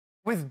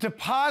With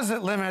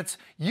deposit limits,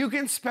 you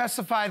can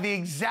specify the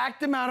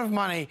exact amount of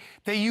money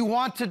that you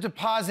want to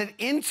deposit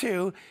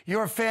into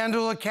your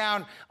FanDuel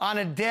account on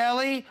a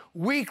daily,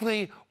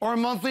 weekly, or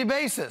monthly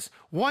basis.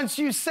 Once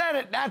you set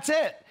it, that's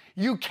it.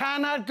 You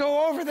cannot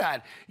go over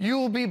that. You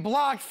will be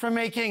blocked from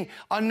making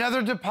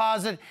another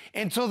deposit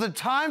until the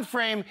time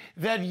frame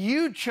that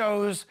you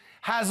chose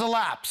has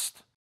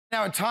elapsed.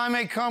 Now, a time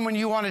may come when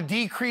you want to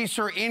decrease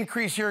or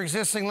increase your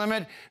existing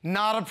limit.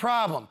 Not a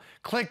problem.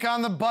 Click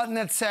on the button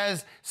that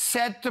says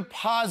Set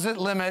Deposit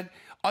Limit.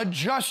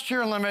 Adjust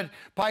your limit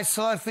by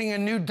selecting a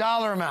new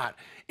dollar amount.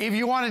 If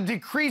you want to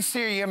decrease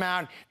the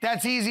amount,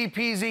 that's easy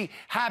peasy,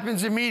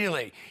 happens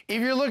immediately.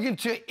 If you're looking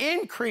to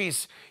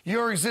increase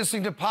your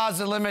existing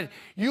deposit limit,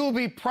 you will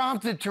be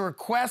prompted to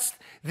request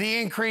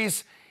the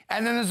increase,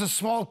 and then there's a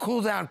small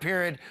cooldown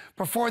period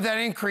before that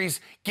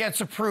increase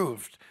gets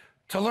approved.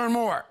 To learn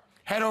more,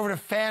 head over to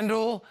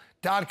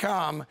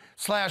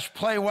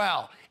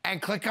FanDuel.com/playwell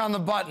and click on the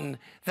button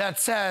that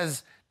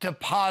says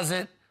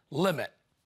Deposit Limit.